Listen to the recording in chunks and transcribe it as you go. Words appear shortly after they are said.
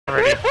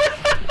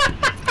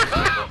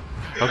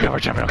we're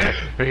jumping. Okay,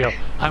 here we go.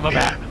 I'm a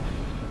bat.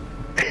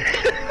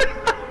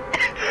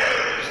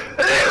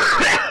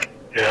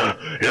 No,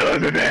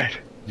 I'm a bat.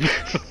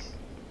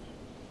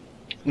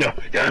 No,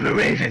 I'm a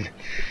raven.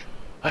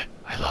 I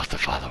lost a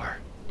follower.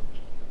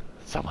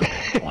 Someone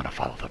didn't want to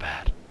follow the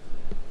bat.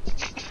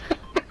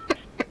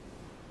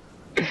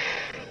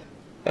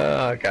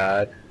 Oh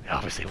God. He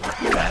obviously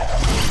wasn't a bat.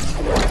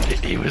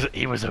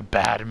 He was a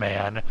bad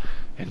man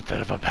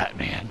instead of a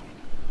Batman.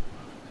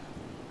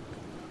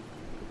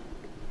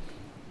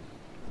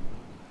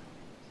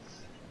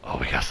 Oh,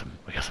 we got some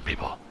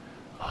people.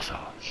 Also,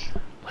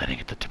 landing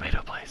at the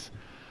tomato place.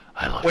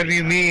 I love. What do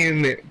you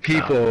mean,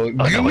 people?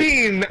 You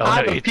mean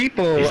other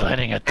people? He's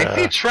landing at the. I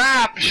see a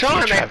trap,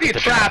 Sean. I see a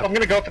trap. I'm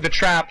gonna go for the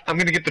trap. I'm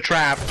gonna get the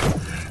trap.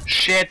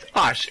 Shit.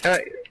 Oh,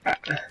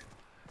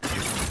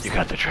 You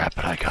got the trap,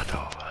 but I got the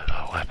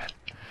weapon.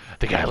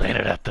 The guy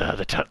landed at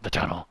the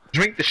tunnel.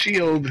 Drink the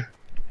shield.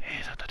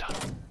 He's at the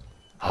tunnel.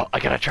 Oh, I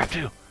got a trap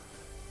too.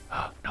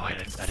 Oh, no wait,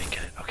 I didn't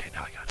get it. Okay,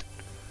 now I got it.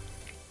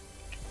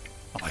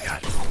 Oh my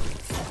God.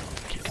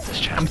 Get this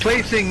chest. I'm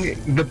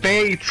placing the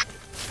bait.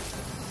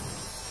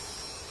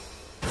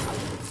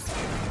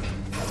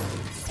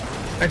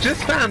 I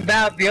just found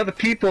out the other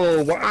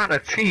people were on a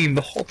team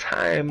the whole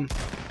time.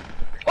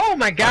 Oh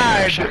my God! I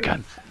have a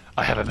shotgun.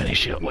 I have a mini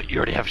shield. Well, you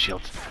already have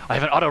shields. I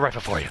have an auto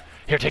rifle for you.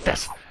 Here, take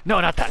this.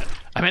 No, not that.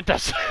 I meant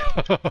this.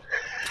 Oh,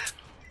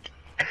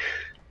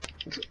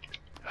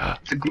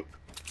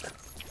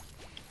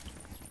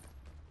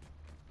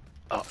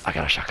 I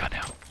got a shotgun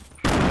now.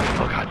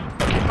 Oh God.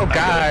 Okay, oh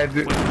God.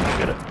 We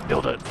gotta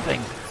build a thing.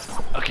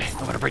 Okay,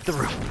 I'm gonna break the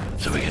roof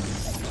so we can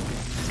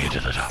get to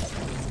the top.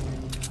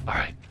 All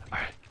right.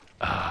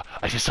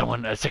 I see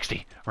someone at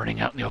 60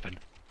 running out in the open.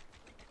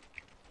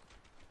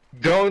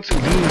 Don't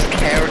lose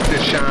character,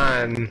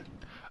 Sean.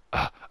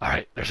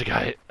 Alright, there's a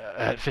guy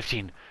at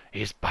 15.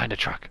 He's behind a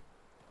truck.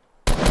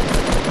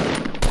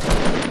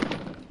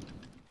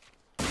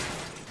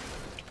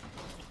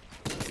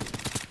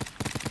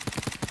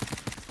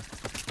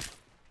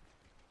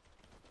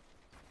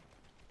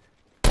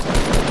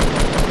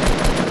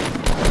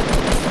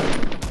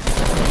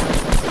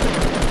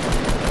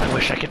 I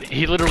wish I could.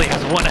 He literally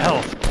has 1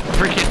 health.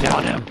 Freaking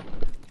down him.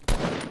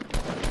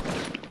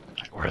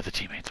 Where are the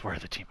teammates? Where are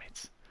the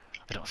teammates?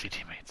 I don't see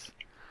teammates.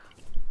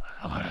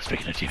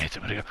 Speaking of teammates,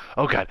 I'm gonna go.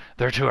 Oh God,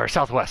 they're to our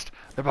southwest.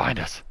 They're behind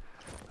us.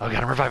 Oh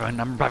God, I'm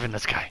reviving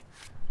this guy.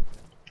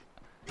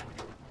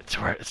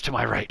 It's to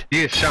my right.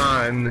 Yeah,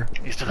 Sean.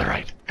 He's to the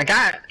right. I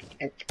got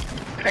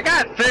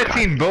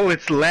 13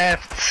 bullets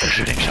left. They're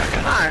shooting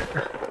shotguns. Alright.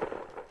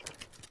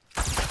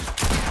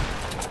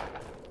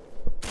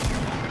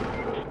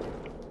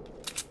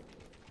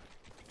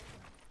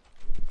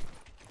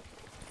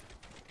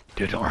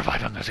 Dude, don't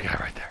revive him. There's a guy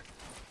right there.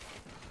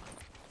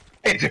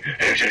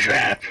 It's a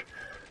trap.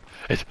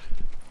 It's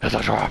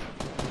a trap.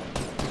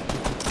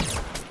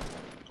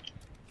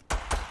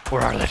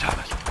 Where are they,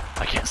 Thomas?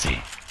 I can't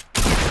see.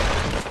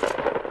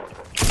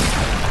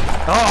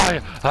 Oh,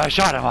 I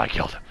shot him. I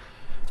killed him.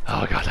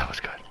 Oh God, that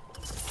was good.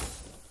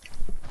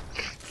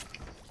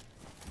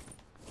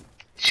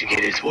 Did you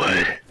get his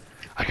wood?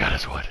 I got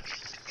his wood.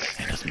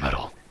 And his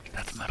metal.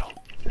 That's metal.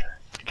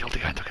 Killed the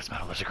guy and took his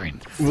metal. There's a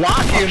green.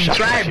 Walken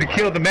tried to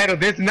kill the metal.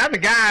 There's another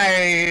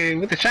guy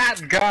with a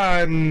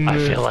shotgun. I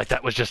feel like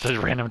that was just a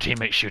random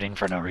teammate shooting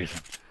for no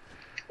reason.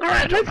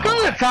 Alright, let's go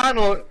to the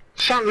tunnel.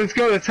 Sean, let's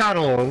go to the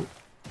tunnel.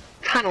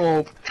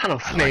 Tunnel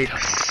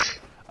snakes.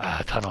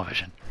 Tunnel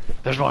vision.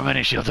 There's more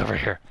mini shields over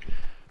here.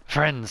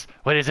 Friends,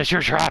 wait, is this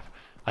your trap?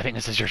 I think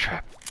this is your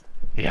trap.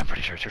 Yeah, I'm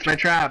pretty sure it's your trap. My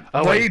trap.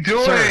 Oh, what are you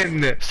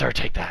doing? Sir,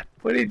 take that.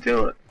 What are you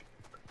doing?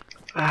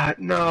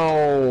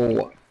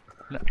 No.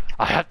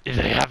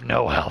 They have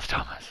no health,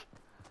 Thomas.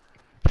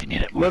 They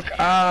need it more. Look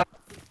up.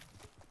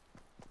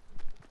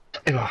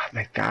 Oh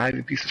my God,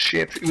 you piece of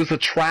shit. It was a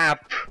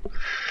trap.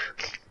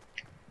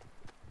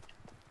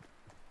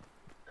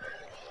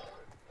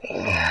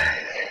 Alright,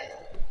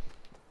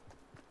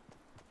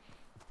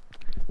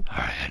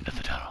 head into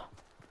the tunnel.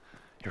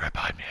 You're right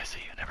behind me, I see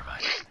you. Never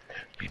mind.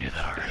 You knew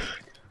that already.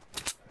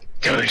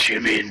 Don't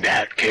shoot me in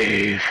that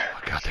cave.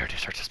 Oh God, there to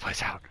search this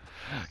place out.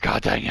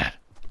 God dang it.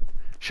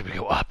 Should we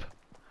go up?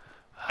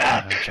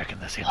 Up. I'm checking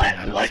this.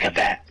 Like a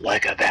bat.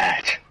 Like a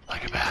bat.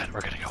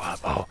 We're gonna go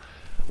up. Oh,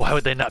 why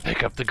would they not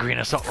pick up the green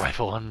assault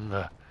rifle and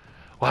the...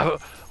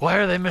 Why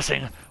are they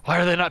missing? Why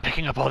are they not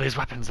picking up all these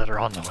weapons that are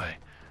on the way?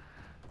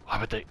 Why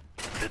would they...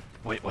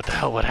 Wait, what the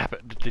hell? What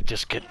happened? Did they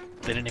just get...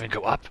 They didn't even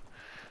go up?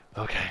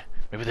 Okay,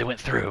 maybe they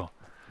went through,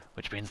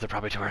 which means they're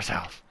probably to our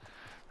south.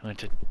 They went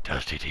to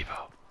Dusty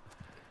Depot.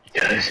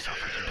 Yes, so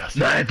freaking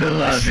dusty. my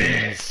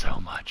beloved. So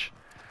much.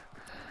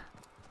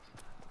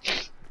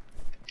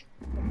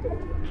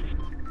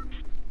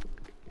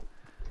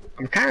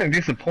 I'm kind of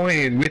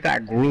disappointed with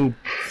that group.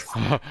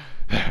 Yeah,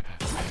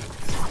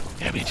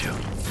 me too.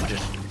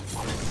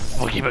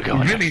 We'll keep it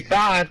going. I really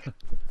thought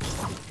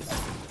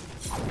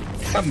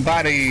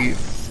somebody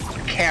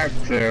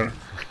character.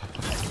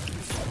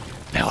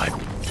 Now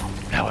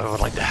I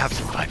would like to have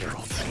some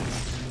 5-year-olds.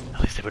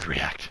 At least they would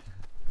react.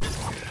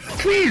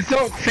 Please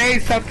don't say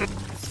something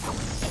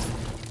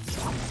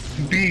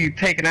to be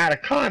taken out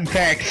of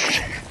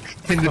context.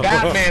 When the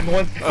Batman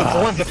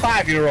one's a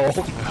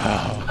 5-year-old.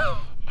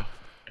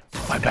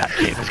 My bat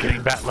cave is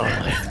getting bat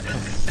lonely.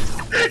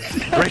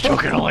 Rachel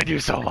can only do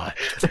so much.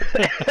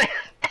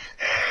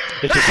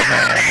 It's just a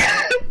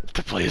man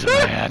to please a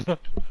man.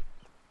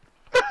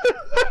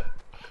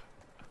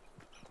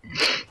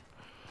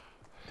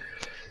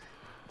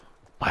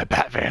 My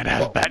bat van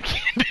has bat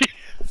candy.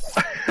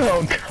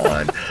 Oh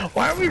god.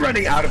 Why are we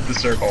running out of the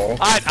circle?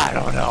 I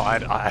don't know.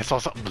 I saw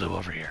something blue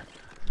over here.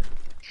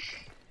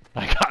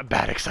 I got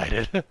bat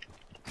excited.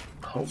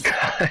 Oh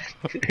god.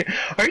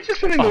 Are you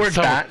just putting the word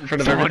bat in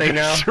front of everything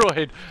now?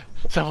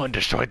 Someone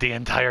destroyed the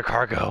entire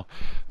cargo,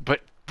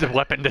 but the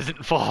weapon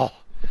doesn't fall.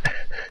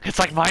 It's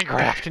like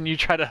Minecraft and you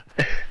try to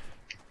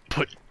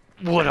put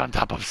wood on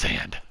top of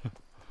sand.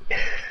 I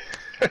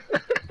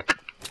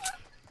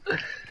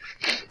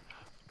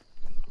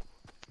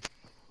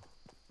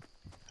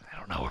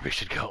don't know where we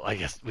should go. I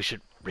guess we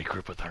should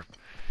regroup with our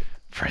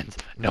friends.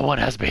 No one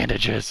has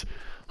bandages.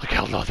 Look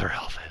how low their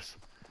health is.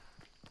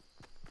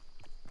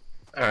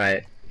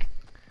 Alright.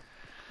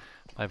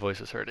 My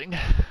voice is hurting.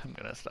 I'm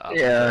gonna stop.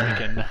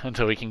 Yeah.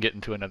 Until we can get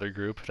into another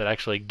group that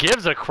actually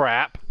gives a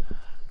crap.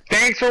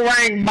 Thanks for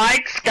wearing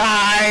mics,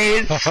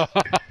 guys!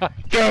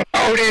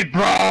 Devoted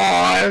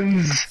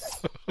bronze!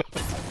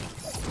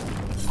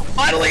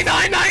 Finally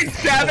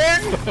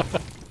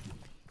 997!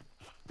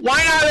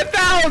 Why not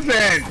 1,000?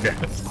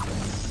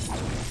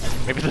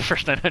 Maybe the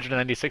first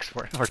 996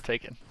 were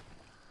taken.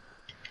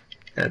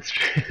 That's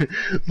true.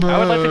 I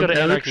would like to go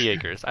to Anarchy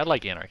Acres. I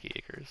like Anarchy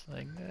Acres.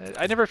 Like,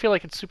 I never feel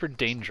like it's super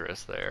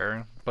dangerous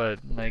there, but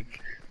like,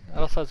 it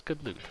also has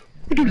good loot.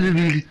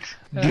 It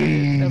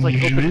has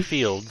like open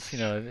fields. You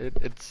know,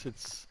 it's you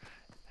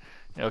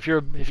know, if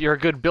you're a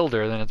good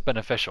builder, then it's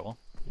beneficial.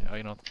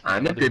 You know. So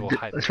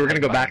we're gonna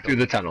go back through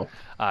the tunnel.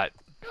 No,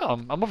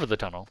 I'm over the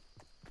tunnel.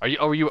 Are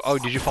you? Oh,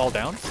 did you fall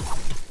down?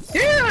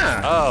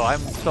 Yeah. Oh, I'm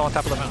still on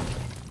top of the mountain.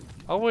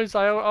 I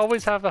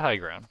always have the high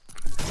ground.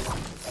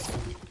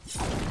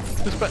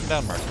 Who's putting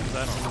down markers?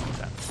 I don't know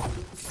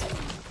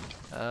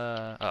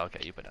that. Oh,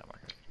 okay, you put down markers.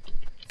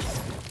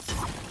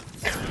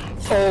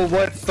 Oh,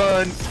 what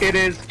fun it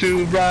is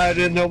to ride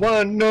in the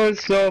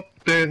one-horse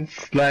open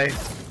sleigh.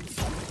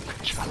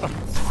 Good job.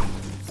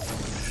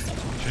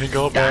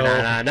 Jingle bell.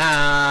 Na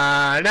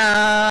na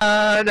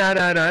na na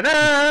na na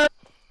na.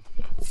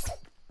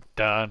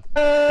 Dun. Dun.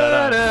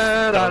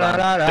 Dun. Dun.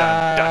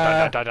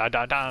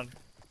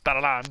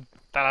 Dun.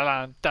 Dun,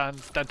 dun, dun,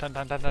 dun,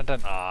 dun, dun, dun,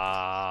 dun.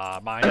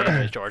 My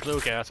name is George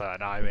Lucas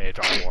and I made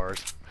Star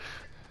Wars.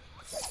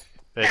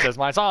 This is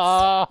my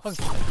song!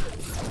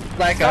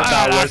 Like a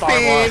Star Wars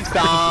theme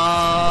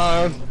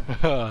song!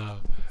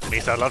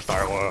 Lisa loves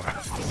Star Wars.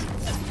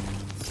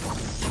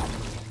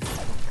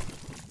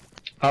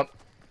 Up.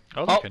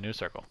 Oh, look, a new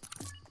circle.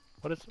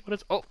 What is,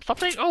 oh, stop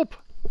saying ope!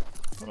 I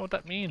don't know what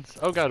that means.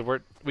 Oh god,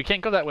 we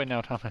can't go that way now,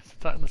 Thomas.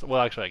 It's not in this,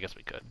 well, actually, I guess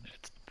we could.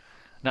 It's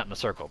not in the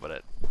circle, but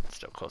it's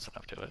still close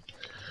enough to it.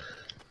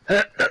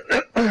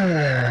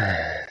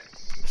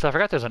 So I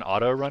forgot there's an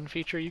auto run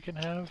feature you can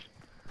have.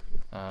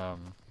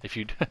 If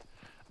you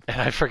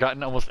and I've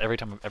forgotten almost every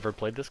time I've ever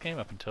played this game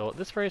up until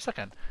this very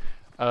second.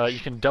 You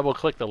can double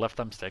click the left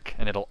thumbstick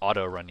and it'll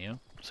auto run you,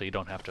 so you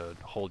don't have to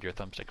hold your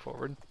thumbstick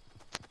forward.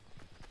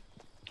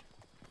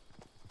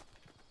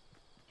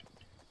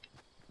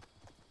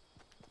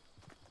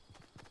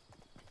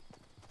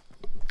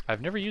 I've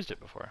never used it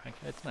before.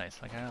 It's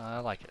nice. Like I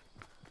like it.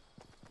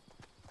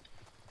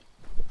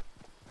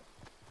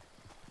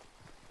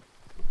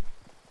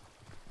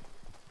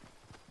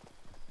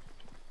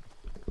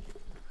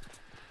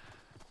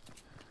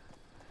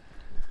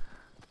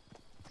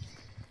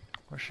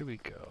 Where should we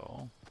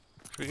go?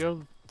 Should we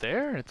go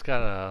there? It's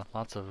got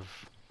lots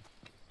of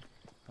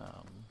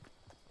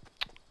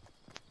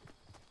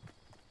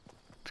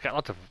it's got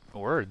lots of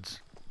words.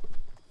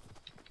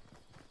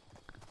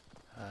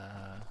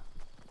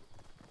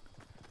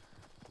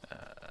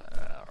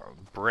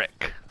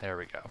 Brick. There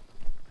we go.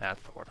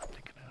 That's the word I'm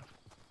thinking of.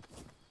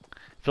 I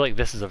feel like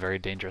this is a very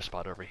dangerous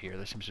spot over here.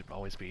 There seems to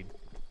always be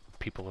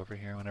people over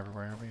here whenever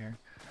we're over here.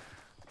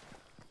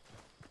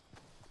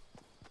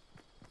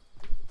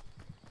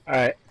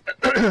 Alright.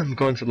 I'm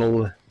going to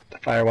the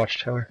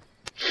Firewatch Tower.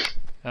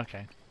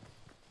 Okay.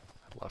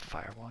 I love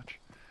Firewatch.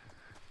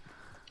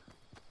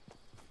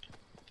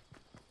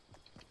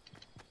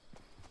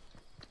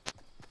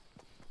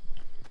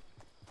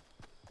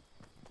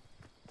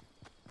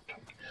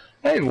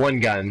 I have one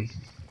gun.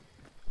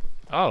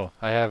 Oh,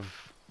 I have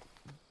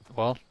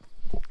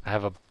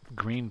a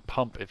green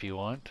pump if you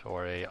want,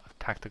 or a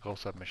tactical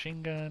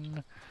submachine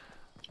gun,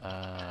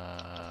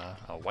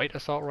 a white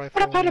assault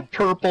rifle. What about a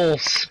purple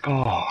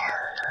scar?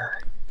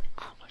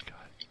 Oh my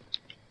god.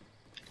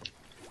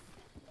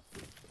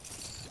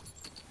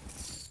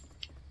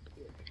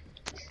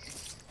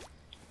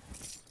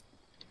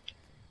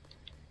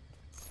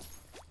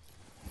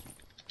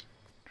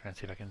 Trying to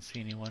see if I can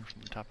see anyone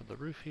from the top of the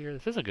roof here.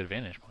 This is a good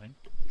vantage point.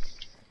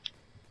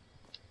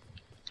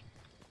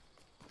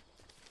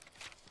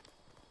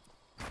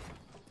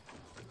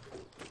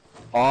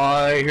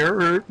 I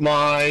hurt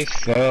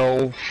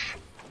myself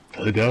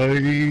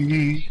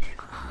today.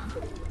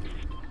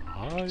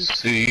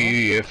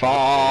 See if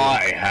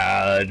I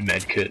had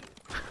medkit.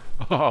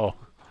 Oh.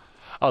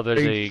 Oh,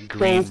 there's a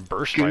green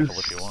burst rifle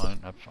if you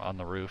want, up on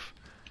the roof.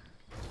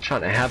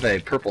 Trying to have a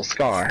purple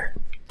scar.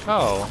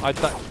 Oh, I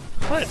thought...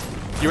 What?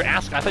 I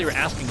thought you were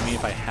asking me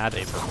if I had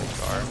a purple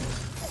scar.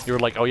 You were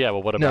like, oh yeah,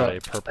 well what about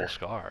a purple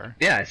scar?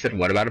 Yeah, I said,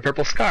 what about a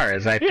purple scar?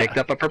 As I picked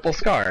up a purple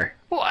scar.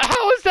 Well,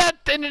 how is that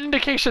an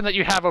indication that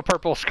you have a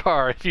purple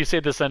scar if you say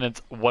the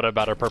sentence, what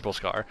about a purple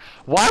scar?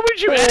 Why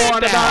would you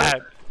edit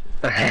that?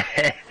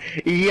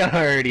 You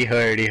heard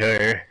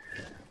her.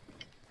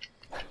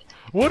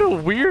 What a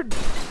weird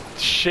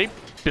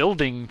shaped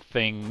building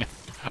thing.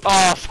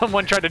 Oh,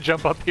 someone tried to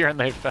jump up here and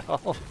they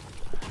fell.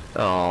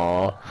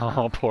 Aww.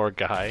 Oh, poor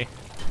guy.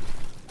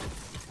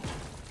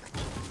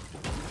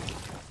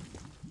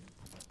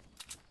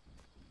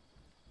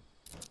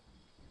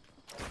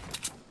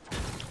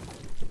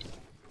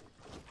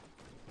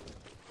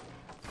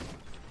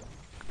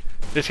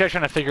 This guy's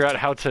trying to figure out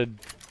how to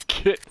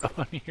get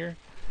on here.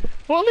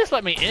 Well, at least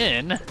let me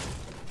in.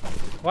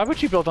 Why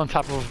would you build on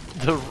top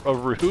of a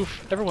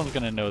roof? Everyone's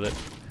gonna know that.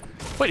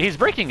 Wait, he's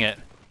breaking it.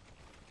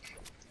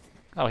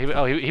 Oh,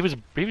 he was.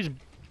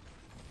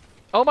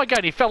 Oh my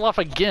God, he fell off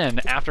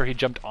again after he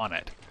jumped on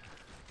it.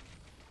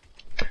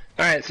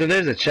 Alright, so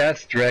there's a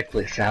chest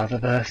directly south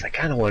of us. I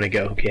kind of want to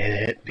go get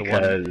it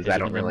because I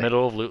don't really. In the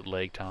middle of Loot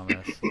Lake,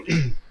 Thomas.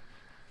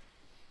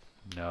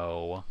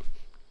 No,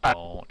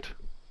 don't.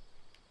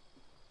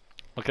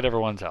 Look at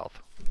everyone's health.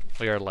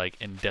 We are like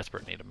in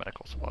desperate need of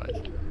medical supplies.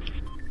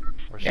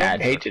 Yeah,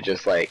 I'd hate to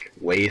just like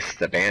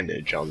waste a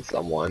bandage on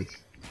someone.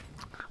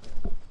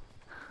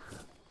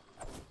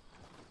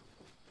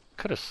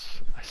 Could have.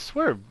 I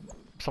swear,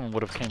 someone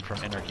would have came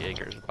from Inner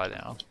Jaegers by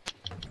now.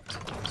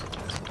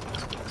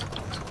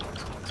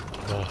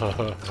 So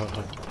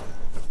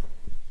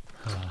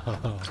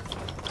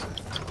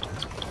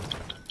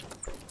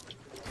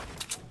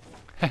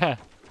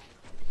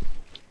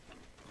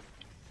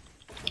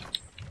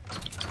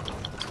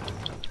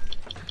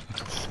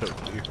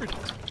weird.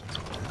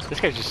 This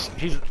guy's just,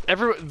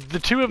 the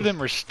two of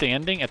them are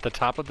standing at the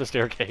top of the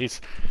staircase,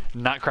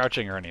 not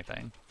crouching or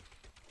anything.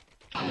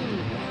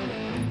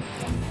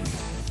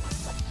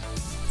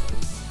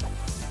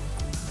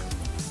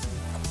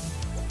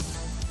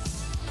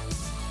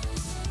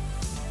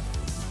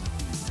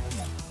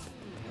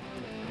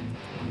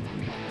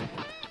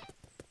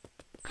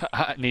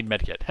 Need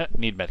medkit.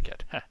 Need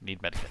medkit.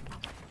 Need medkit.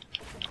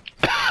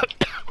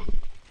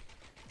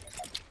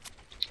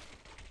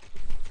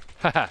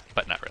 Haha,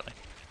 but not really.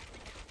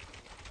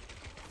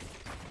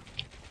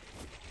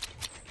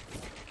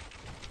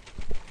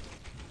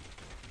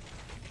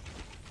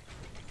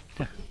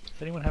 Does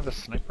anyone have a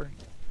sniper?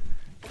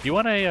 Do you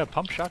want a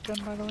pump shotgun,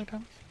 by the way,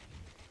 Thomas?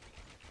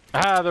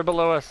 Ah, they're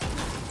below us.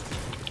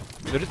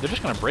 They're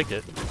just gonna break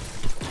it.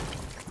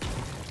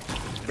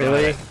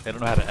 Really? They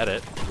don't know how to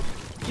edit.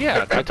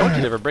 Yeah, I told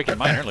you they were breaking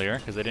mine earlier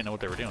because they didn't know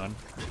what they were doing.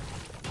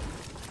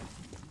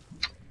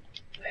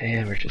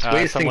 Yeah, we're just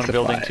wasting someone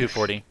supplies. Building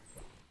 240.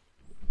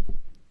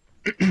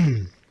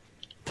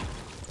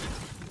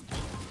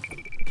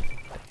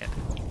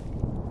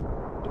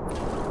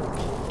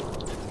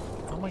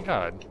 Oh my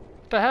God!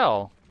 What the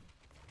hell?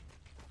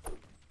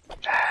 Do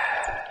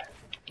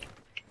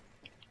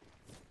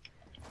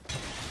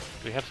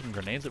we have some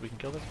grenades that we can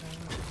kill this guy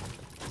with?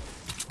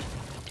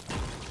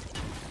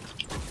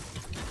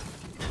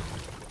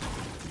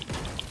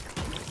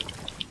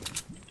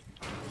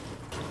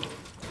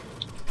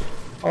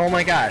 Oh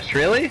my gosh,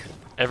 really?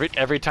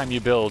 Every time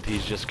you build,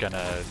 he's just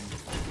gonna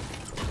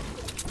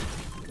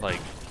like,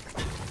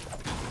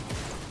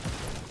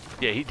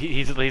 yeah,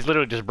 he's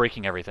literally just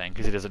breaking everything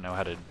because he doesn't know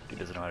how to do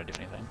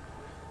anything.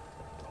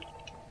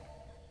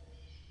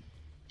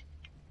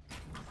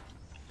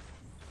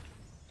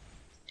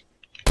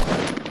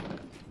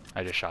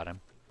 I just shot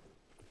him.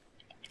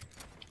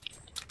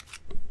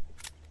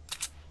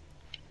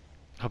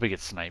 Hope he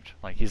gets sniped.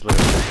 Like he's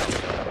literally.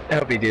 I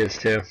hope he does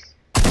too.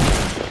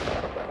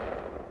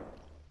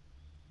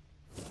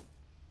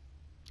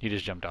 He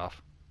just jumped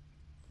off.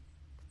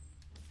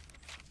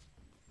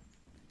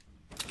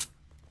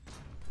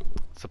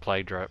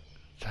 Supply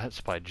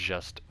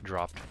just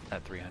dropped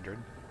at 300,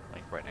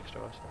 like right next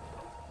to us.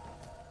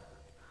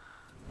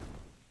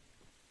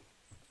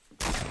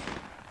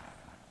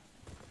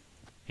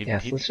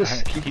 Let's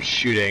just keep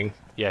shooting.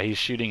 Yeah, he's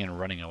shooting and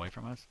running away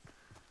from us.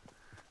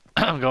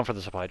 I'm going for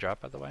the supply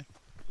drop, by the way.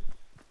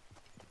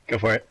 Go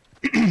for it.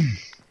 I'm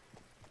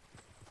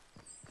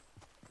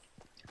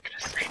gonna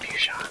snipe you,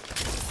 Sean.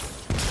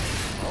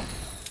 Oh,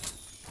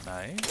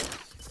 nice.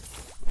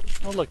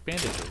 Oh look,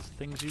 bandages.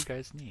 Things you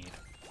guys need.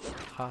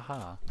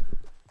 Haha.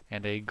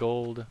 And a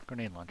gold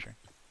grenade launcher.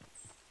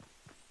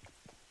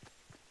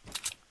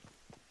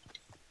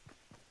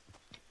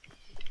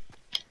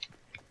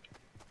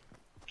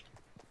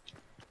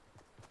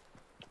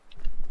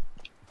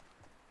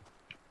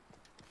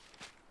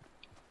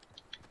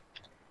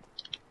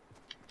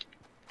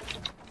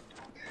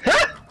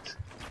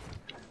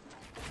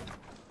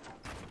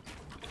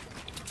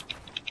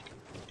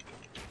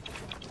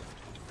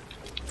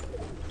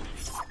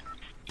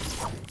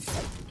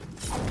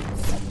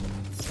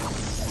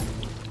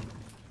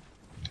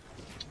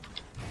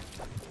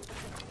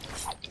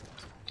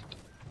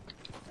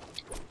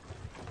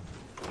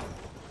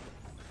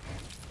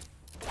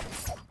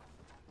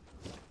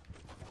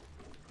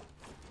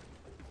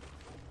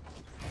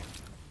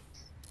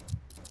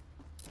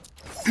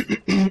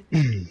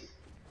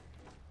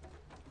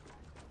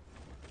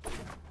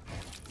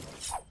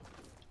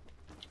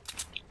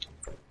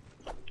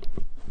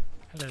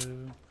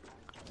 Hello.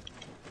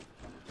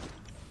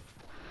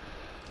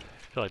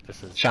 I feel like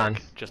this is Sean.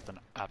 like, just an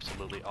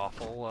absolutely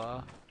awful,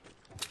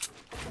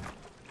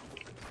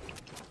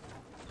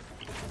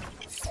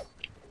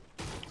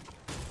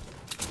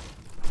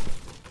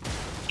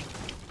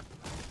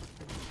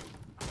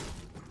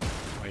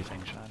 What do you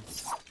think, Sean?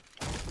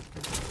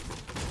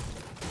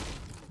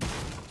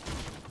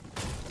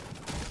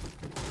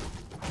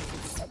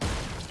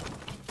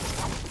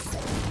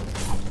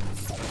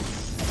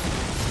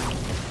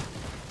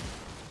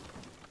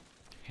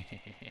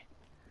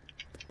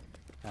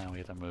 We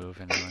have to move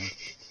anyway.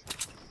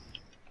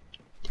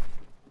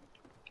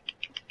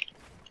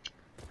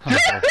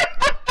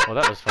 Well,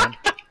 that was fun.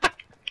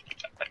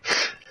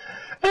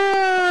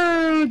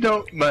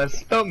 Don't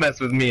mess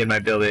with me and my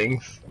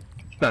buildings.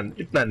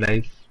 It's not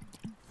nice.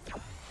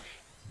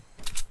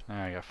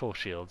 Alright, I got full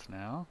shields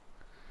now.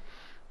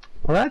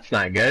 Well, that's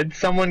not good.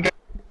 Someone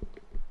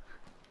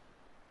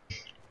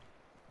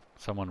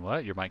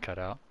What? Your mic cut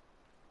out.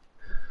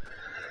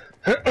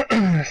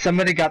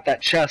 somebody got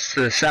that chest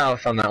to the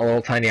south on that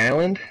little tiny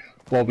island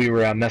while we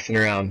were messing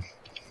around.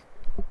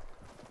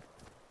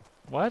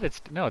 What?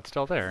 It's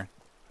still there.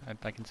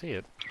 I can see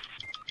it.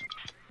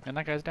 And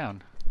that guy's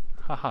down.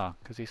 Haha,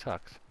 because he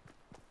sucks.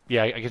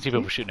 Yeah, I can see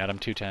people shooting at him.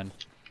 210.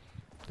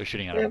 They're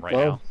shooting at him right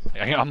now.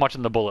 I'm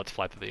watching the bullets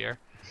fly through the air.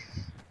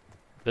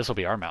 This will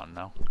be our mountain,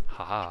 though.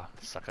 Haha,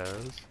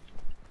 suckers.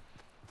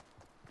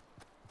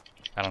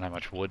 I don't have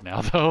much wood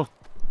now, though.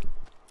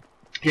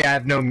 Yeah, I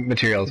have no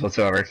materials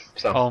whatsoever.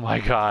 So. Oh my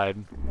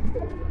god.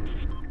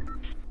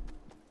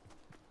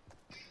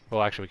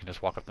 Well, actually, we can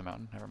just walk up the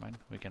mountain. Never mind.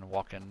 We can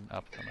walk in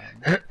up the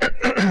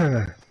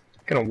mountain.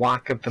 Gonna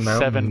walk up the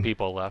mountain. 7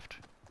 people left,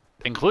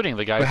 including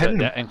the guy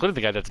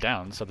that's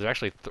down. So there's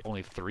actually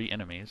only 3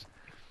 enemies.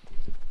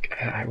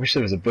 God, I wish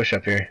there was a bush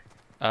up here.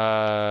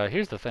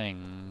 Here's the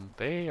thing.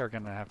 They are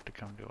gonna have to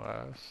come to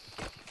us.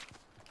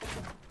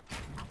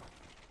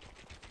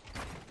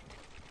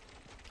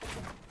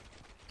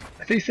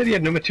 I thought you said you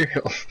had no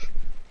materials.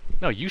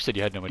 No, you said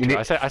you had no material.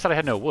 I said I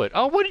had no wood.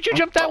 Oh, what did you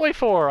jump that way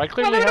for? I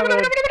clearly have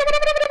a...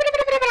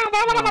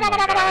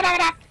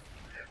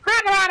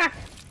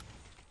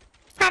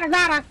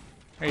 Oh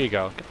there you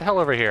go. Get the hell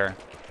over here.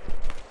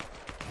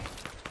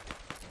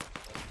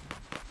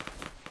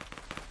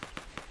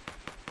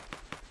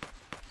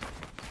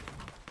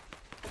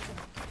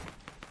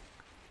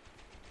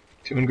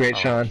 Doing great,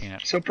 Sean.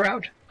 So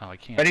proud. Oh, I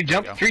can't. Ready,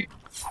 jump, 3.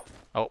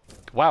 Oh,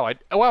 wow! I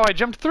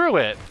jumped through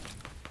it.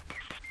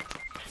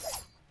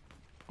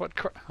 What?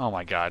 Oh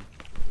my god!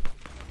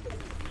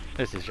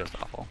 This is just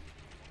awful.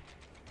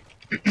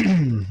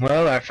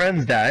 Well, our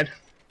friends died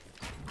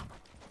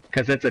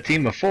because it's a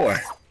team of 4.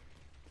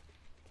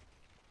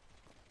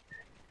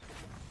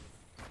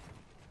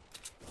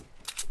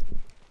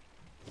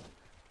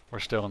 We're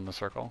still in the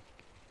circle.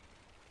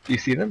 Do you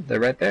see them?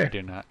 They're right there. I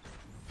do not.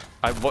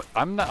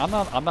 I'm not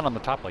on the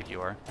top like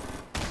you are.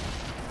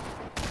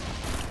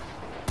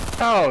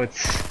 Oh,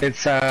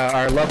 it's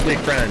our lovely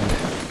friend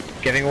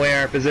giving away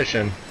our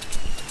position.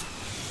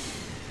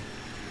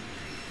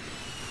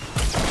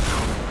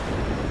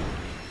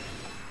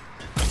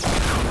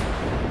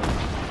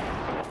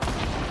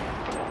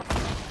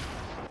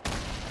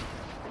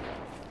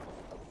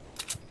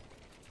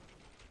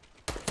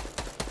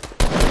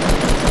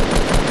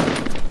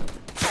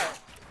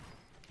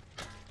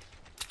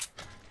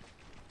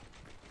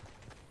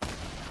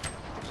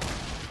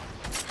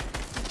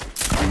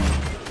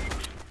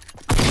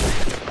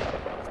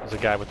 There's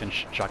a guy within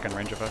shotgun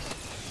range of us.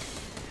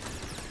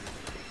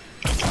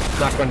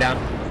 Knock one down.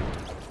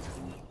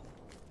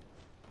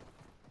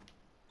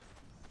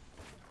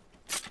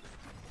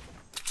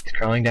 He's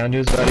crawling down to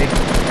his buddy.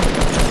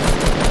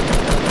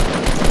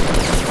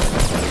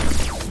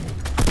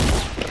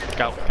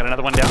 Got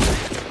another one down.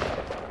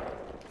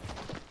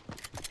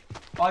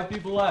 5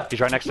 people left.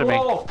 He's right next to me.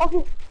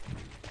 Okay.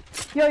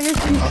 Yo, you're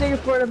staying in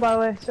Florida, by the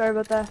way. Sorry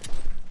about that.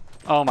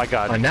 Oh my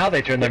god. Oh, now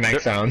they turn their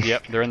mic sounds.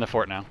 Yep, they're in the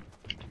fort now.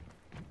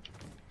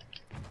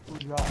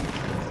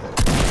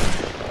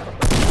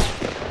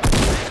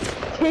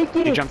 Take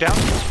it. He jumped down.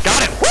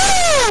 Got him!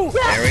 Woo!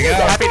 There we go.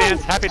 Happy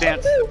dance, happy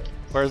dance.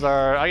 Where's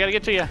our... I gotta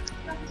get to you.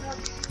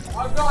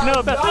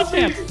 No, best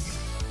dance.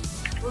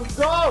 Let's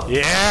go!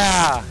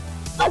 Yeah!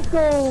 Let's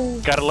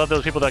go. Gotta love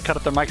those people that cut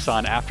up their mics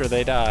on after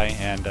they die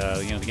and,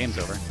 you know, the game's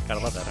over.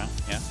 Gotta love that, huh?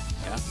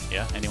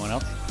 Yeah. Anyone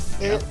else?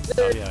 Yeah.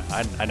 Oh yeah,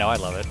 I know I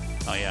love it.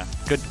 Oh yeah.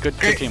 Good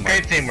teamwork.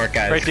 Great teamwork,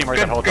 guys. Great teamwork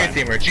that whole time.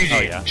 Great teamwork. GG.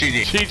 Oh yeah.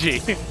 GG.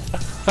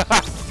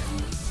 GG.